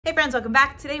Hey friends, welcome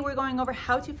back. Today we're going over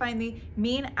how to find the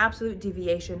mean absolute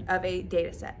deviation of a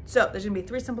data set. So there's gonna be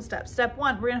 3 simple steps. Step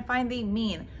 1, we're gonna find the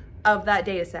mean of that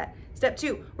data set. Step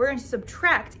 2, we're going to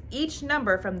subtract each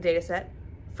number from the data set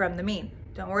from the mean.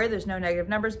 Don't worry, there's no negative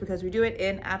numbers because we do it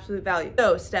in absolute value.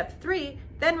 So step 3,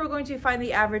 then we're going to find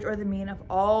the average or the mean of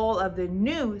all of the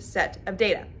new set of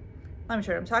data. Let me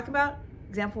show you what I'm talking about.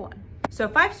 Example 1. So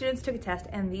 5 students took a test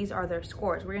and these are their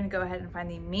scores. We're gonna go ahead and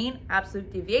find the mean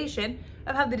absolute deviation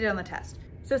of how they did on the test.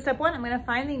 So step 1, I'm gonna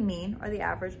find the mean or the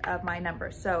average of my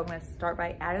numbers. So I'm gonna start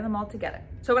by adding them all together.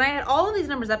 So when I add all of these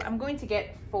numbers up, I'm going to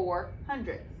get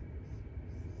 400.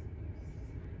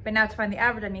 But now to find the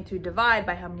average, I need to divide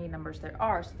by how many numbers there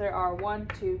are. So there are 1,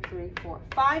 2, 3, 4,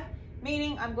 5,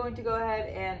 meaning I'm going to go ahead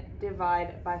and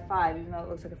divide by 5. Even though it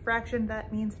looks like a fraction,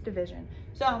 that means division.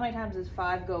 So how many times does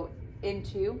 5 go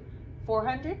into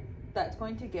 400? That's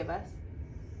going to give us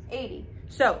 80.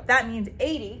 So that means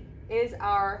 80 is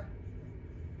our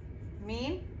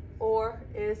mean or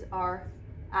is our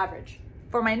average.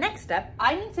 For my next step,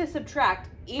 I need to subtract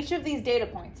each of these data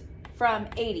points from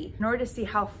 80 in order to see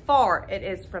how far it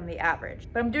is from the average.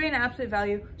 But I'm doing an absolute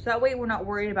value so that way we're not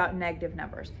worried about negative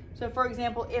numbers. So for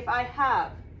example, if I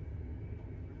have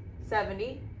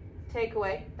 70, take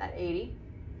away that 80,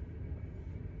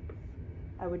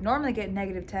 I would normally get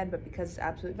negative 10, but because it's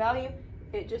absolute value,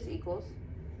 it just equals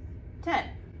 10.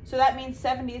 So that means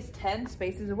 70 is 10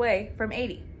 spaces away from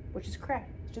 80, which is correct.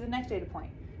 Let's do the next data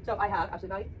point. So I have absolute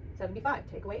value 75,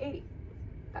 take away 80.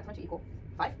 That's going to equal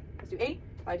 5. Let's do 80.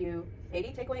 If I do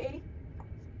 80, take away 80,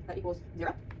 that equals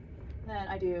 0. And then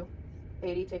I do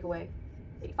 80, take away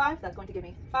 85, that's going to give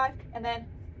me 5. And then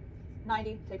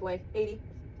 90, take away 80, and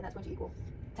that's going to equal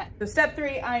 10. So step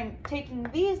 3, I'm taking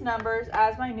these numbers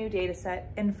as my new data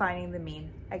set and finding the mean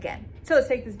again. So let's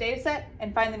take this data set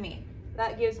and find the mean.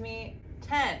 That gives me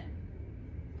 10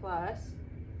 plus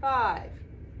 5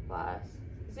 plus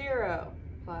 0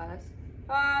 plus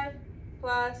 5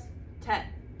 plus 10.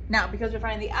 Now, because we're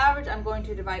finding the average, I'm going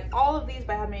to divide all of these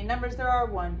by how many numbers there are.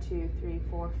 1, 2, 3,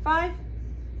 4, 5.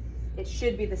 It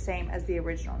should be the same as the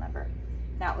original number.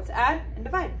 Now let's add and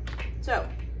divide. So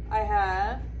I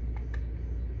have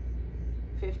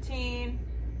 15,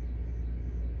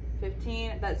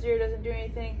 that 0 doesn't do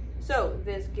anything. So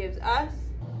this gives us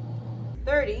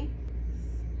 30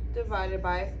 divided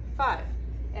by 5.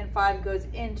 And 5 goes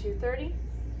into 30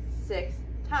 6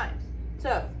 times.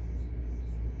 So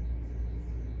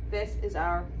this is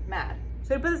our MAD.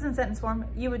 So to put this in sentence form,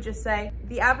 you would just say,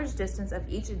 the average distance of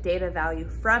each data value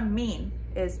from mean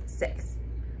is 6.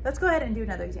 Let's go ahead and do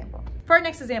another example. For our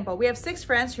next example, we have 6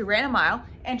 friends who ran a mile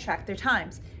and tracked their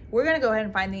times. We're gonna go ahead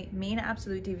and find the mean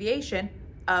absolute deviation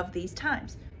of these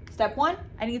times. Step 1,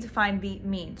 I need to find the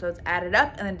mean. So let's add it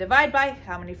up and then divide by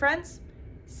how many friends?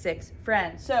 6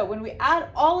 friends. So when we add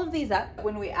all of these up,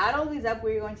 we're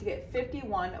going to get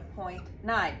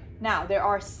 51.9. Now there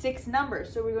are 6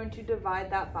 numbers, so we're going to divide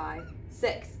that by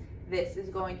 6. This is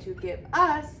going to give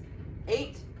us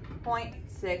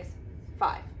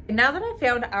 8.65. Now that I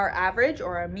found our average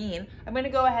or our mean, I'm going to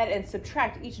go ahead and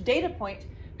subtract each data point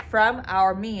from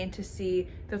our mean to see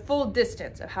the full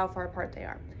distance of how far apart they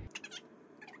are.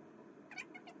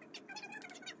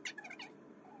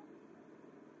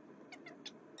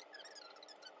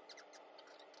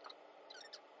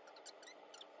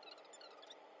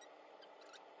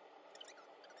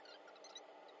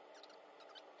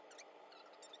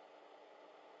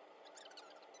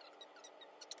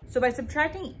 So by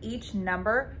subtracting each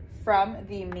number from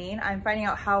the mean, I'm finding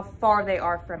out how far they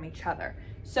are from each other.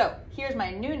 So here's my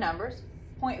new numbers: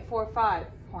 0.45,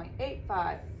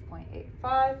 0.85,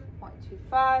 0.85,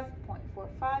 0.25,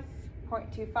 0.45,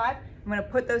 0.25. I'm going to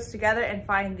put those together and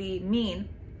find the mean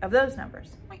of those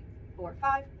numbers.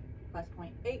 0.45 plus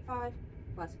 0.85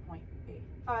 plus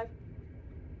 0.85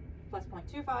 plus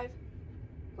 0.25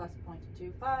 plus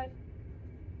 0.25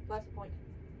 plus 0.45.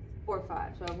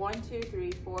 So I have 1, 2,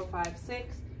 3, 4, 5,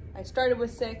 6. I started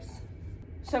with 6.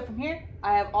 So from here,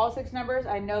 I have all 6 numbers.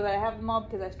 I know that I have them all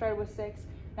because I started with 6.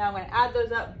 Now I'm going to add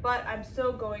those up, but I'm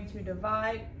still going to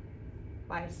divide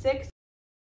by 6.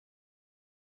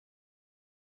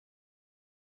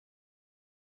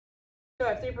 So I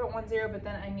have 3.10, but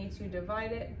then I need to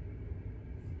divide it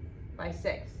by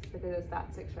 6 because it's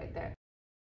that 6 right there.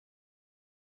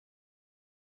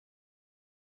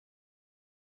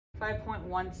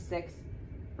 5.16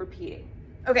 repeating.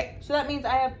 Okay, so that means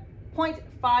I have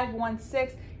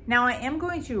 0.516. Now I am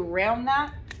going to round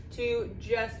that to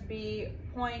just be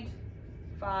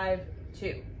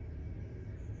 0.52.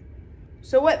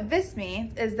 So what this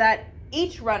means is that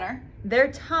each runner,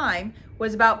 their time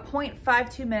was about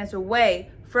 0.52 minutes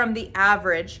away from the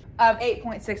average of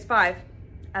 8.65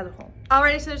 as a whole.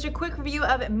 Alrighty, so there's a quick review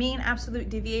of mean absolute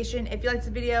deviation. If you liked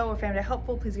the video or found it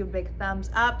helpful, please give a big thumbs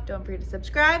up. Don't forget to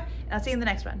subscribe, and I'll see you in the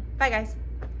next one. Bye, guys.